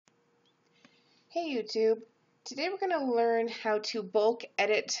Hey YouTube! Today we're going to learn how to bulk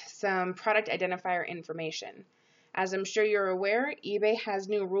edit some product identifier information. As I'm sure you're aware, eBay has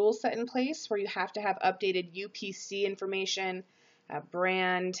new rules set in place where you have to have updated UPC information,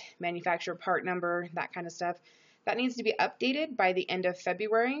 brand, manufacturer part number, that kind of stuff. That needs to be updated by the end of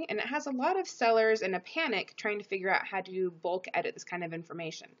February, and it has a lot of sellers in a panic trying to figure out how to bulk edit this kind of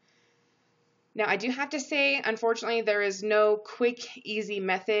information. Now, I do have to say, unfortunately, there is no quick, easy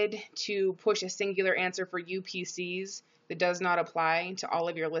method to push a singular answer for UPCs that does not apply to all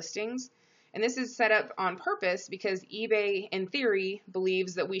of your listings. And this is set up on purpose because eBay, in theory,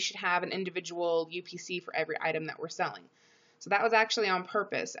 believes that we should have an individual UPC for every item that we're selling. So that was actually on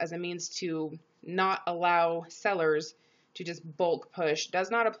purpose as a means to not allow sellers to just bulk push.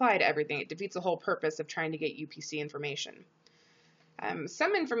 Does not apply to everything. It defeats the whole purpose of trying to get UPC information.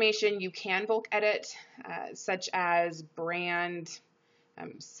 Some information you can bulk edit, such as brand,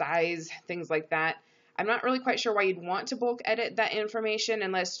 size, things like that. I'm not really quite sure why you'd want to bulk edit that information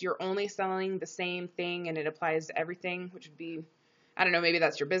unless you're only selling the same thing and it applies to everything, which would be, I don't know, maybe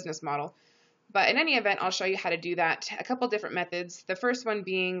that's your business model. But in any event, I'll show you how to do that. A couple different methods. The first one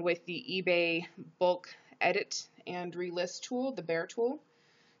being with the eBay bulk edit and relist tool, the Bear tool.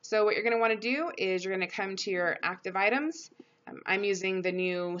 So what you're going to want to do is you're going to come to your active items. I'm using the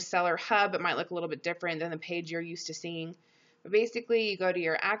new Seller Hub. It might look a little bit different than the page you're used to seeing. But basically, you go to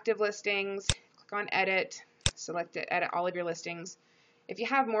your active listings, click on Edit, select it, edit all of your listings. If you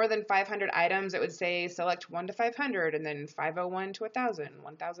have more than 500 items, it would say select 1 to 500, and then 501 to 1,000,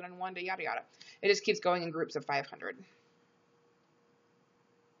 1,001 to yada yada. It just keeps going in groups of 500.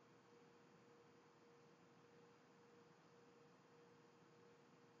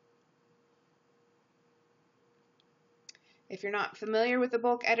 If you're not familiar with the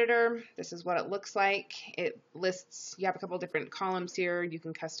bulk editor, this is what it looks like. It lists, you have a couple different columns here. You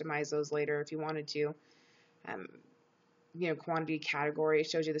can customize those later if you wanted to. Quantity, category,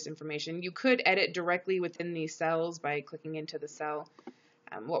 shows you this information. You could edit directly within these cells by clicking into the cell.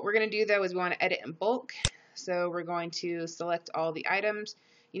 What we're going to do though is we want to edit in bulk. So we're going to select all the items.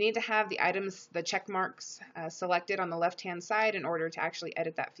 You need to have the items, the check marks selected on the left-hand side in order to actually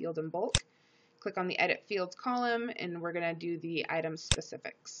edit that field in bulk. Click on the Edit Fields column, and we're going to do the item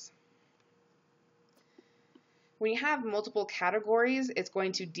specifics. When you have multiple categories, it's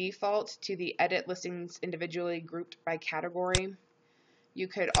going to default to the Edit Listings Individually Grouped by Category. You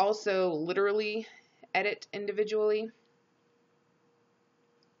could also literally edit individually.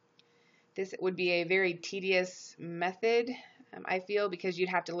 This would be a very tedious method, I feel, because you'd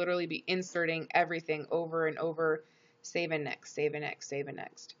have to literally be inserting everything over and over, save and next, save and next, save and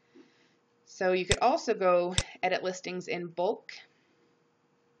next. So you could also go edit listings in bulk.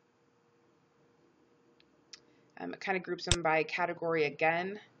 It kind of groups them by category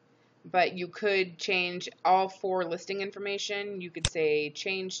again, but you could change all 4 listing information. You could say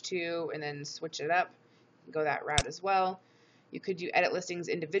change to and then switch it up, go that route as well. You could do edit listings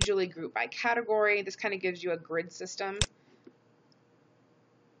individually, group by category. This kind of gives you a grid system.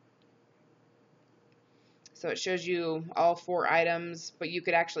 So it shows you all 4 items, but you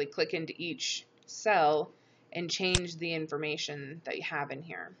could actually click into each cell and change the information that you have in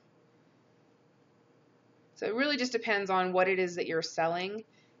here. So it really just depends on what it is that you're selling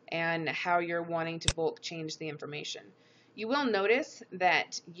and how you're wanting to bulk change the information. You will notice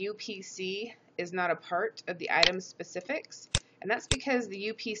that UPC is not a part of the item specifics, and that's because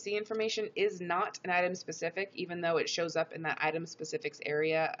the UPC information is not an item specific, even though it shows up in that item specifics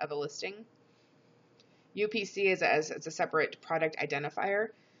area of a listing. UPC is a separate product identifier.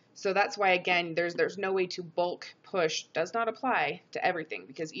 So that's why, again, there's no way to bulk push. Does not apply to everything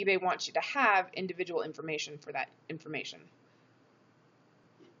because eBay wants you to have individual information for that information.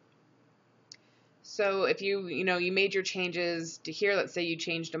 So if you made your changes to here, let's say you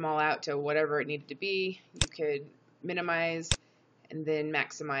changed them all out to whatever it needed to be, you could minimize and then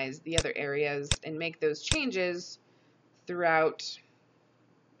maximize the other areas and make those changes throughout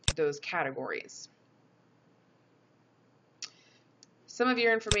those categories. Some of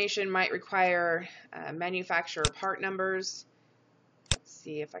your information might require manufacturer part numbers. Let's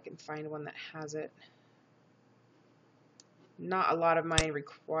see if I can find one that has it. Not a lot of mine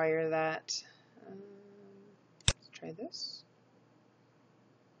require that. Let's try this.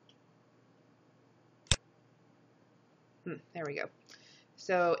 There we go.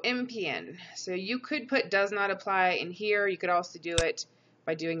 So MPN. So you could put does not apply in here. You could also do it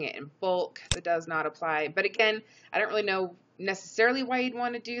by doing it in bulk. That does not apply. But again, I don't really know necessarily why you'd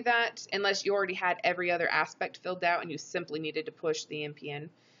want to do that unless you already had every other aspect filled out and you simply needed to push the MPN.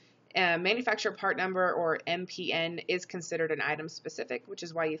 Manufacturer part number, or MPN, is considered an item specific, which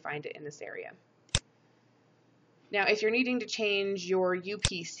is why you find it in this area. Now, if you're needing to change your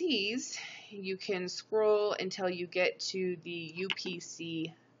UPCs, you can scroll until you get to the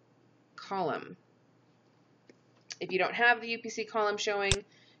UPC column. If you don't have the UPC column showing,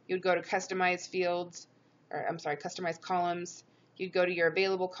 you would go to Customize Fields, or I'm sorry, Customize Columns. You'd go to your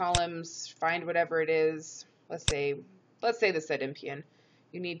available columns, find whatever it is. Let's say this said NPN.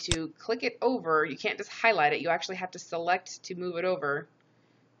 You need to click it over. You can't just highlight it. You actually have to select to move it over,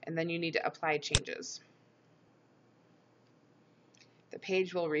 and then you need to apply changes. The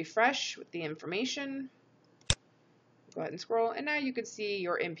page will refresh with the information. Go ahead and scroll, and now you can see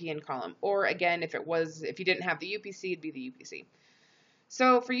your NPN column. Or again, if you didn't have the UPC, it'd be the UPC.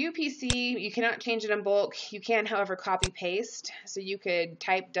 So for UPC, you cannot change it in bulk. You can, however, copy paste. So you could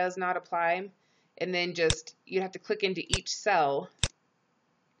type does not apply, and then you'd have to click into each cell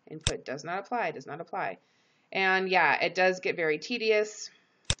and put does not apply, does not apply. And yeah, it does get very tedious.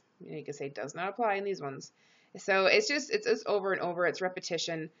 You can say does not apply in these ones. So it's over and over, it's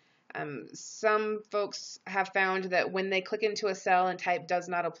repetition. Some folks have found that when they click into a cell and type does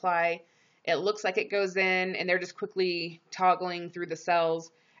not apply, it looks like it goes in and they're just quickly toggling through the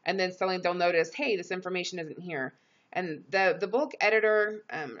cells, and then suddenly they'll notice, hey, this information isn't here. And the bulk editor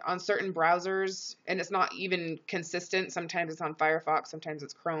on certain browsers, and it's not even consistent. Sometimes it's on Firefox, sometimes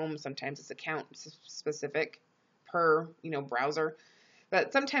it's Chrome, sometimes it's account specific per browser.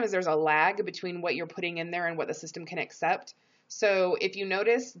 But sometimes there's a lag between what you're putting in there and what the system can accept. So if you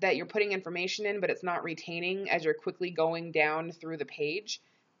notice that you're putting information in, but it's not retaining as you're quickly going down through the page,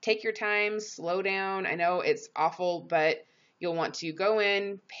 take your time, slow down. I know it's awful, but you'll want to go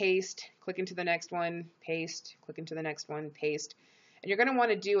in, paste, click into the next one, paste, click into the next one, paste. And you're going to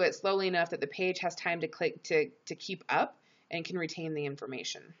want to do it slowly enough that the page has time to click to keep up and can retain the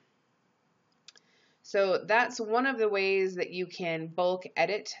information. So that's one of the ways that you can bulk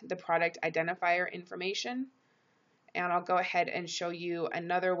edit the product identifier information. And I'll go ahead and show you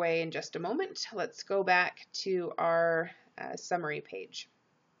another way in just a moment. Let's go back to our summary page.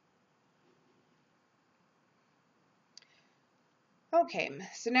 Okay,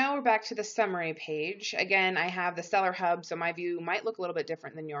 so now we're back to the summary page. Again, I have the Seller Hub, so my view might look a little bit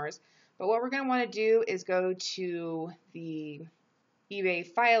different than yours. But what we're going to want to do is go to the eBay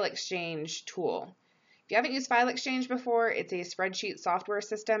File Exchange tool. If you haven't used File Exchange before, it's a spreadsheet software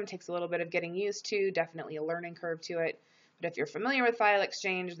system. It takes a little bit of getting used to, definitely a learning curve to it. But if you're familiar with File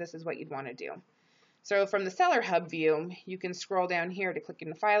Exchange, this is what you'd want to do. So from the Seller Hub view, you can scroll down here to click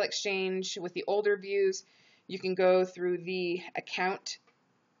into File Exchange. With the older views, you can go through the Account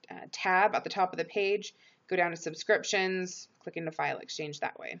tab at the top of the page, go down to Subscriptions, click into File Exchange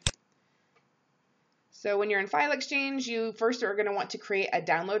that way. So when you're in File Exchange, you first are going to want to create a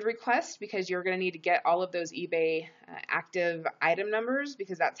download request because you're going to need to get all of those eBay active item numbers,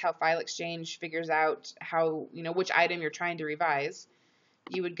 because that's how File Exchange figures out how, which item you're trying to revise.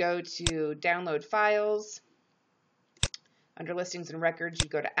 You would go to Download Files. Under Listings and Records, you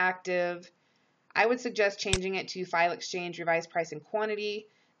go to Active. I would suggest changing it to File Exchange Revise Price and Quantity.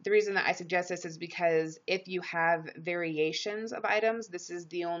 The reason that I suggest this is because if you have variations of items, this is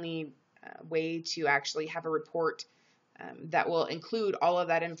the only way to actually have a report that will include all of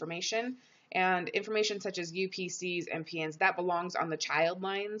that information. And information such as UPCs, NPNs, that belongs on the child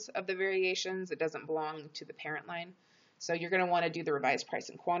lines of the variations. It doesn't belong to the parent line. So you're going to want to do the revised price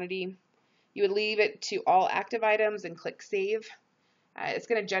and quantity. You would leave it to all active items and click Save. It's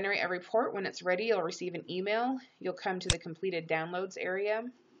going to generate a report. When it's ready, you'll receive an email. You'll come to the completed downloads area,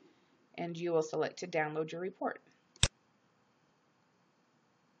 and you will select to download your report.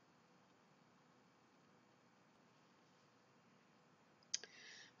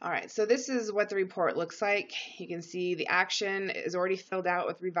 All right, so this is what the report looks like. You can see the action is already filled out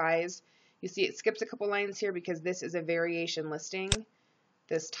with revise. You see it skips a couple lines here because this is a variation listing.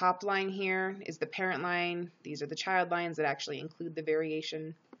 This top line here is the parent line. These are the child lines that actually include the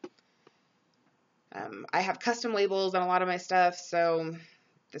variation. I have custom labels on a lot of my stuff, so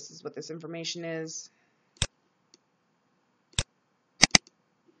this is what this information is.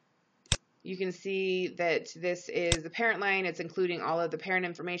 You can see that this is the parent line. It's including all of the parent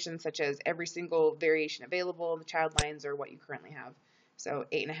information, such as every single variation available. The child lines are what you currently have. So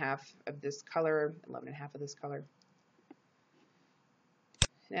 8.5 of this color, 11.5 of this color.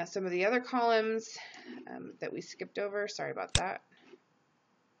 Now some of the other columns that we skipped over, sorry about that.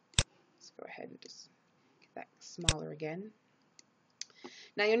 Let's go ahead and just get that smaller again.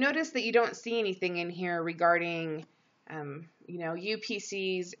 Now you'll notice that you don't see anything in here regarding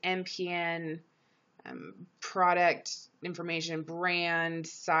UPCs, NPN, product information, brand,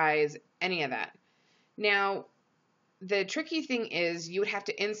 size, any of that. Now, The tricky thing is you would have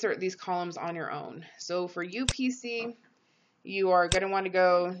to insert these columns on your own. So for UPC, you are going to want to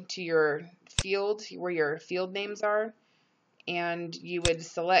go to your field where your field names are, and you would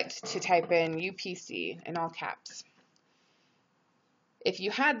select to type in UPC in all caps. If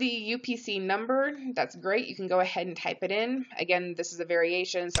you had the UPC number, that's great. You can go ahead and type it in. Again, this is a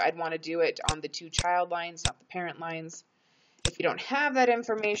variation, so I'd want to do it on the two child lines, not the parent lines. If you don't have that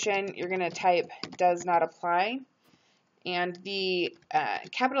information, you're going to type does not apply. And the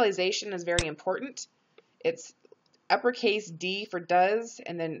capitalization is very important. It's uppercase D for does,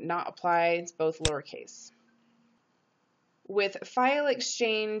 and then not apply, it's both lowercase. With file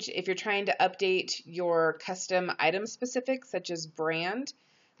exchange, if you're trying to update your custom item specifics, such as brand,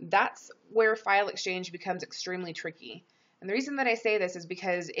 that's where file exchange becomes extremely tricky. And the reason that I say this is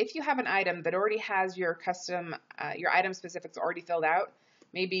because if you have an item that already has your custom, your item specifics already filled out,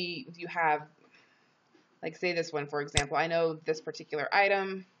 maybe you have, like say this one, for example, I know this particular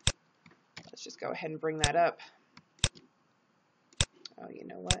item. Let's just go ahead and bring that up. Oh, you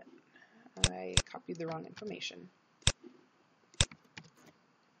know what? I copied the wrong information.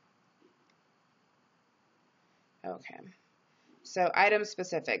 Okay, so item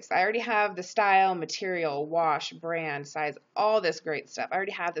specifics. I already have the style, material, wash, brand, size, all this great stuff. I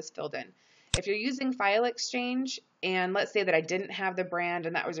already have this filled in. If you're using file exchange, and let's say that I didn't have the brand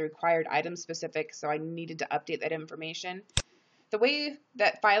and that was a required item specific, so I needed to update that information, the way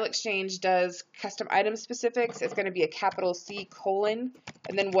that file exchange does custom item specifics is going to be a capital C colon,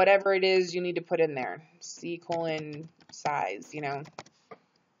 and then whatever it is you need to put in there. C colon size, you know,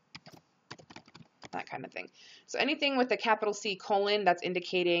 that kind of thing. So anything with a capital C colon that's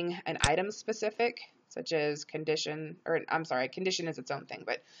indicating an item specific, such as condition, or I'm sorry, condition is its own thing,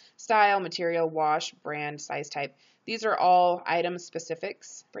 but style, material, wash, brand, size type, these are all item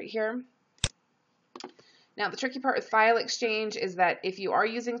specifics right here. Now, the tricky part with file exchange is that if you are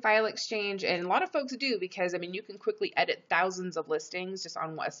using file exchange, and a lot of folks do, because I mean, you can quickly edit thousands of listings just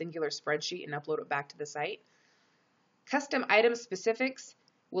on a singular spreadsheet and upload it back to the site. Custom item specifics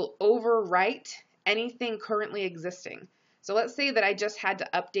will overwrite anything currently existing. So let's say that I just had to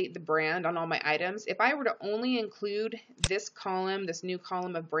update the brand on all my items. If I were to only include this column, this new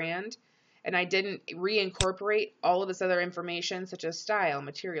column of brand, and I didn't reincorporate all of this other information such as style,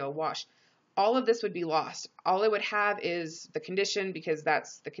 material, wash, all of this would be lost. All I would have is the condition, because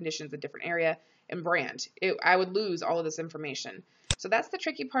that's the condition's a different area, and brand. I would lose all of this information. So that's the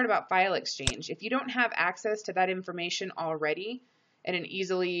tricky part about file exchange. If you don't have access to that information already in an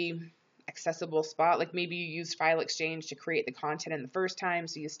easily accessible spot, like maybe you used file exchange to create the content in the first time,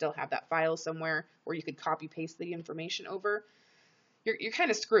 so you still have that file somewhere where you could copy paste the information over, you're kind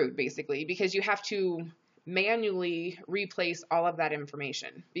of screwed basically, because you have to manually replace all of that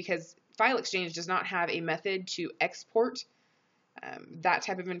information, because file exchange does not have a method to export that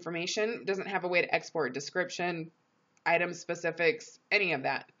type of information. It doesn't have a way to export description, item specifics, any of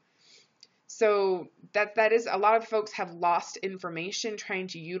that. So that is, a lot of folks have lost information trying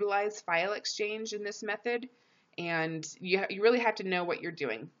to utilize file exchange in this method, and you really have to know what you're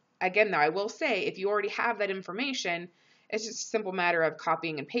doing. Again, though, I will say, if you already have that information, it's just a simple matter of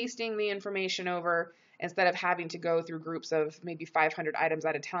copying and pasting the information over, instead of having to go through groups of maybe 500 items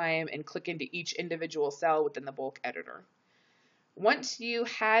at a time and click into each individual cell within the bulk editor. Once you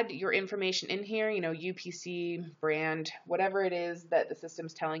had your information in here, you know, UPC, brand, whatever it is that the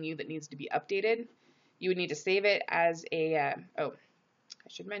system's telling you that needs to be updated, you would need to save it as a, oh, I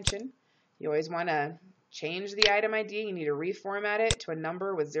should mention, you always want to change the item ID. You need to reformat it to a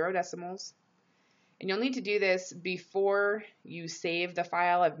number with 0 decimals. And you'll need to do this before you save the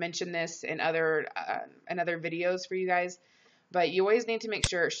file. I've mentioned this in other videos for you guys, but you always need to make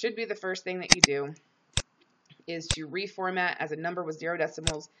sure, it should be the first thing that you do, is to reformat as a number with 0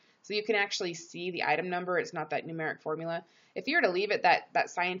 decimals, so you can actually see the item number. It's not that numeric formula. If you were to leave it that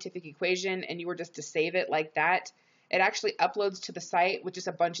scientific equation and you were just to save it like that, it actually uploads to the site with just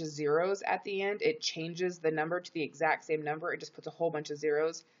a bunch of zeros at the end. It changes the number to the exact same number. It just puts a whole bunch of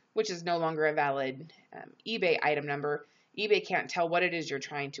zeros, which is no longer a valid eBay item number. eBay can't tell what it is you're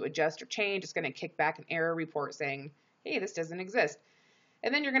trying to adjust or change. It's going to kick back an error report saying, hey, this doesn't exist.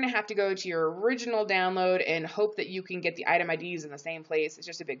 And then you're going to have to go to your original download and hope that you can get the item IDs in the same place. It's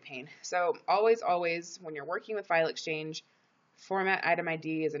just a big pain. So always, always, when you're working with file exchange, format item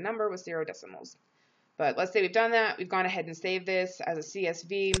ID as a number with 0 decimals. But let's say we've done that. We've gone ahead and saved this as a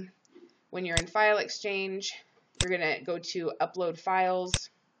CSV. When you're in file exchange, you're going to go to upload files,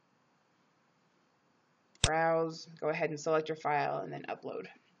 browse, go ahead and select your file, and then upload.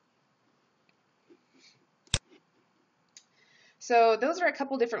 So those are a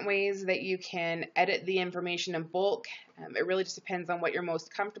couple different ways that you can edit the information in bulk. It really just depends on what you're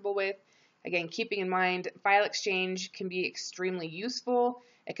most comfortable with. Again, keeping in mind, file exchange can be extremely useful.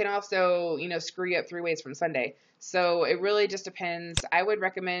 It can also, screw you up 3 ways from Sunday. So it really just depends. I would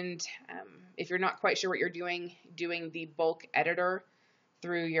recommend, if you're not quite sure what you're doing the bulk editor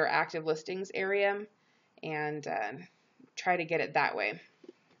through your active listings area and try to get it that way.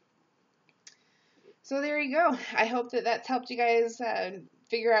 So there you go. I hope that that's helped you guys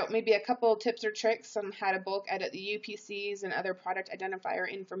figure out maybe a couple tips or tricks on how to bulk edit the UPCs and other product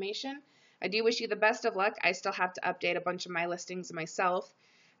identifier information. I do wish you the best of luck. I still have to update a bunch of my listings myself,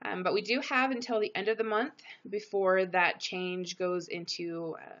 but we do have until the end of the month before that change goes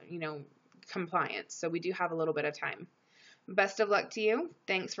into, compliance. So we do have a little bit of time. Best of luck to you.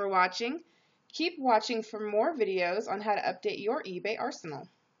 Thanks for watching. Keep watching for more videos on how to update your eBay arsenal.